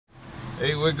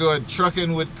Hey, we're going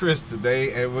trucking with Chris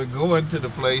today, and we're going to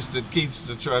the place that keeps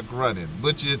the truck running,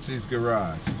 Butch Iezzi's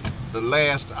garage, the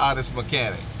last honest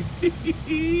mechanic.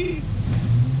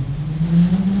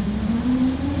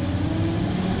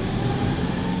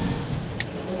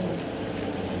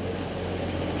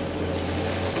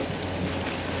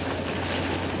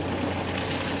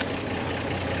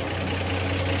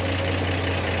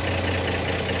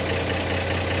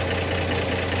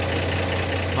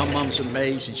 My mom's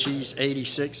amazing. She's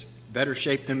 86, better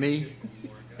shape than me,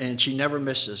 and she never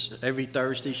misses. Every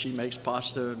Thursday she makes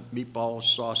pasta, meatballs,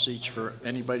 sausage for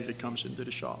anybody that comes into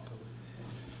the shop.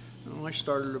 Well, I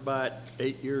started about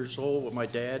 8 years old with my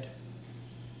dad,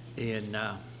 and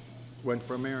went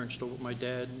from there and still with my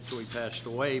dad until he passed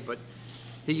away. But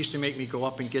he used to make me go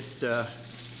up and get the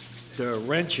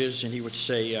wrenches, and he would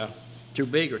say too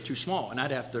big or too small, and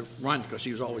I'd have to run because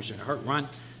he was always in a hurry, run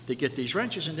to get these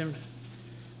wrenches, and then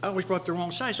I always brought the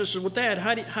wrong size. I said, well, Dad,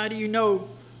 how do you know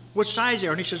what size they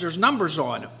are? And he says, there's numbers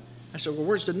on them. I said, well,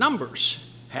 where's the numbers?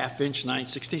 1/2 inch,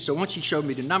 9/16. So once he showed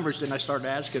me the numbers, then I started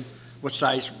asking, what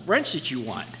size wrench did you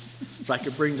want? If I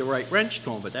could bring the right wrench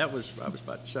to him. But I was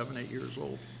about 7, 8 years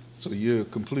old. So you're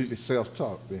completely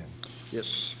self-taught then?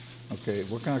 Yes. Okay,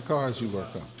 what kind of cars you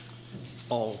work on?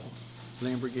 All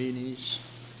Lamborghinis,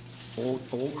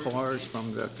 old cars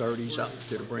from the 30s up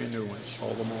to the brand new ones,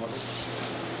 all the models.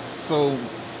 So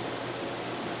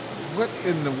what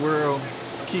in the world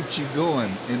keeps you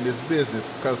going in this business?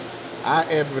 Because I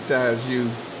advertise you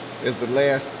as the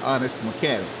last honest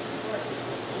mechanic.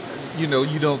 You know,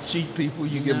 you don't cheat people,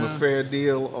 you give them a fair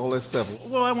deal, all that stuff.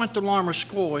 Well, I went to Larmer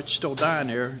School. It's still down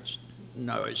there.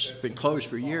 It's been closed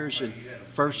for years. And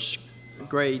first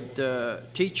grade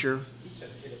teacher,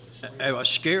 I was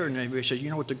scared, and everybody said, you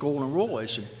know what the golden rule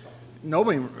is? And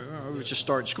nobody, it was just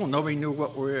starting school, nobody knew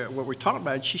what we're talking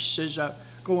about. And she says,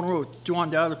 golden rule, do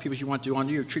unto other people as you want to do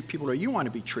unto you, treat people that you want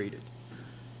to be treated.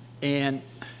 And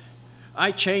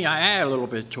I add a little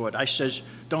bit to it. I says,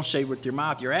 don't say with your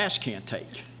mouth your ass can't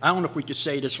take. I don't know if we could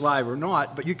say this live or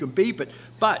not, but you can beep it.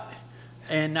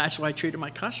 And that's why I treated my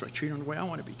customer. I treat them the way I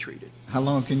want to be treated. How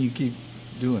long can you keep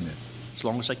doing this? As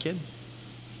long as I can.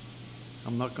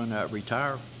 I'm not going to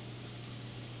retire.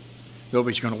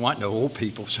 Nobody's going to want no old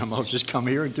people, so I'll just come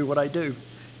here and do what I do.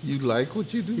 You like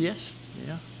what you do? Yes,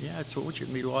 yeah. I told you,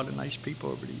 meet a lot of nice people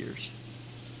over the years.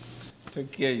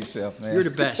 Take care of yourself, man. You're the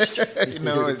best. You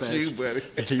know, it's you, buddy.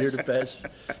 You're the best.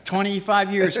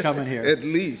 25 years coming here. At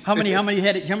least. How many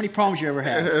problems you ever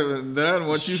had? None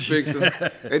once you fix them.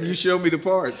 And you show me the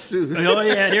parts, too. Oh,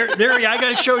 yeah. There, I got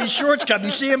to show you shorts cup.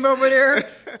 You see him over there?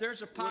 There's a